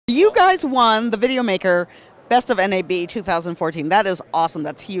you guys won the Video Maker Best of NAB 2014. That is awesome.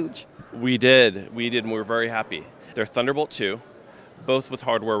 That's huge. We did, and we were very happy. They're Thunderbolt 2, both with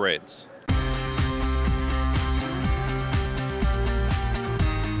hardware RAIDs.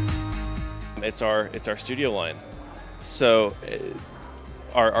 It's our studio line. So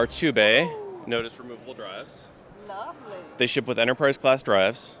our tube A, notice removable drives. Lovely. They ship with enterprise class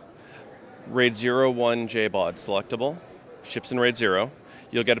drives. RAID 01 Jbod selectable, ships in RAID 0.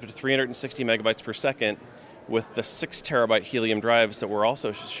 You'll get up to 360 megabytes per second with the 6 terabyte helium drives that we're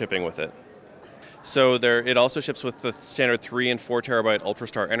also shipping with it. So it also ships with the standard 3 and 4 terabyte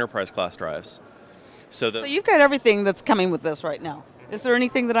UltraStar enterprise class drives. So you've got everything that's coming with this right now. Is there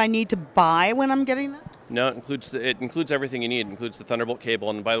anything that I need to buy when I'm getting that? No, it includes everything you need. It includes the Thunderbolt cable,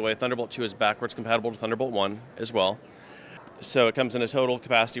 and by the way, Thunderbolt 2 is backwards compatible to Thunderbolt 1 as well. So it comes in a total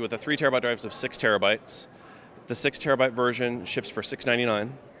capacity with the 3 terabyte drives of 6 terabytes. The 6 terabyte version ships for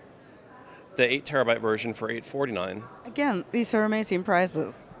 $699. The 8 terabyte version for $849. Again, these are amazing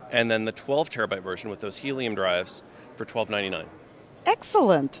prices. And then the 12 terabyte version with those helium drives for $1299.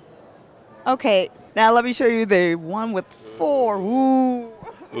 Excellent. Okay, now let me show you the one with 4. Ooh.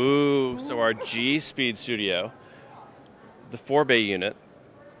 Ooh, so our G-Speed Studio, the 4-bay unit,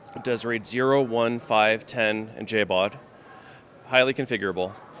 does RAID 0, 1, 5, 10, and Jbod. Highly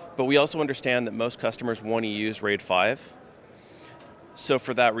configurable. But we also understand that most customers want to use RAID 5. So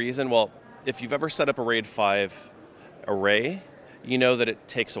for that reason, well, if you've ever set up a RAID 5 array, you know that it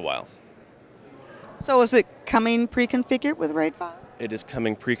takes a while. So is it coming pre-configured with RAID 5? It is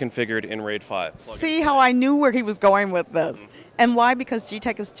coming pre-configured in RAID 5. See how I knew where he was going with this. Mm-hmm. And why? Because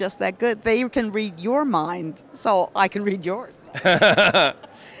G-Tech is just that good. They can read your mind, so I can read yours.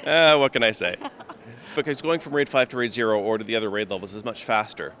 What can I say? Because going from RAID 5 to RAID 0 or to the other RAID levels is much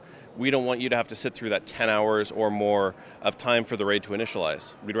faster. We don't want you to have to sit through that 10 hours or more of time for the RAID to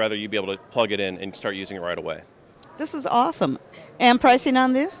initialize. We'd rather you be able to plug it in and start using it right away. This is awesome. And pricing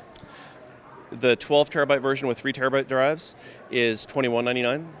on this? The 12 terabyte version with 3 terabyte drives is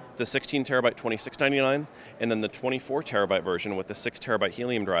 $21.99. The 16 terabyte, $26.99. And then the 24 terabyte version with the 6 terabyte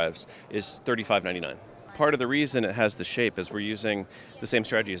helium drives is $35.99. Part of the reason it has the shape is we're using the same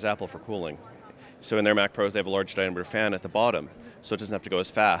strategy as Apple for cooling. So in their Mac Pros, they have a large diameter fan at the bottom, so it doesn't have to go as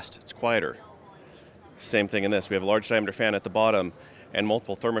fast. It's quieter. Same thing in this. We have a large diameter fan at the bottom and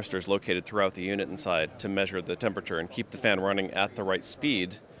multiple thermistors located throughout the unit inside to measure the temperature and keep the fan running at the right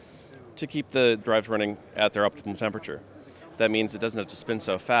speed to keep the drives running at their optimal temperature. That means it doesn't have to spin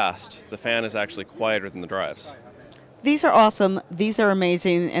so fast. The fan is actually quieter than the drives. These are awesome. These are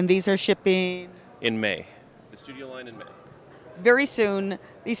amazing, and these are shipping in May. The studio line in May. Very soon.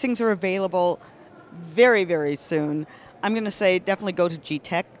 These things are available very, very soon. I'm going to say definitely go to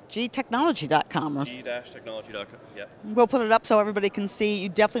gtechnology.com. G-technology.com, yeah. We'll put it up so everybody can see. You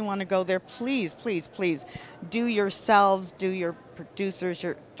definitely want to go there. Please, please, please do yourselves, do your producers,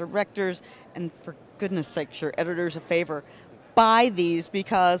 your directors, and for goodness sakes, your editors a favor. Buy these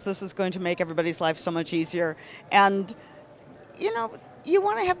because this is going to make everybody's life so much easier. And, you know, you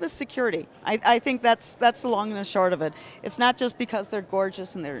want to have the security. I think that's the long and the short of it. It's not just because they're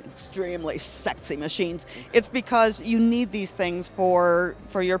gorgeous and they're extremely sexy machines. It's because you need these things for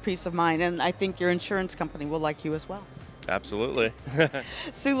your peace of mind, and I think your insurance company will like you as well. Absolutely.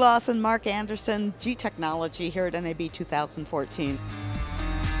 Sue Lawson, Mark Anderson, G Technology here at NAB 2014.